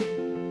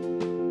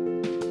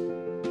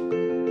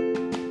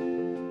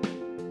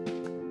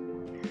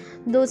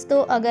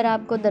दोस्तों, अगर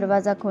आपको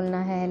दरवाज़ा खोलना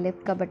है,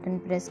 लिफ्ट का बटन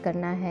प्रेस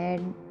करना है,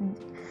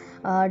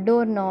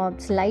 डोर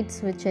नॉब्स, लाइट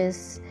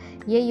स्विचेस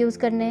ये यूज़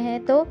करने हैं,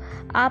 तो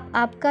आप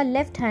आपका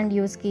लेफ़्ट हैंड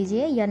यूज़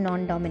कीजिए या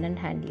नॉन डोमिनेंट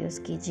हैंड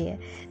यूज़ कीजिए.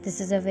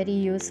 This is a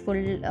very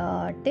useful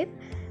tip.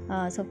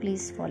 So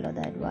please follow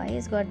the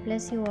advice. God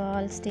bless you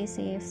all. Stay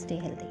safe,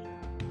 stay healthy.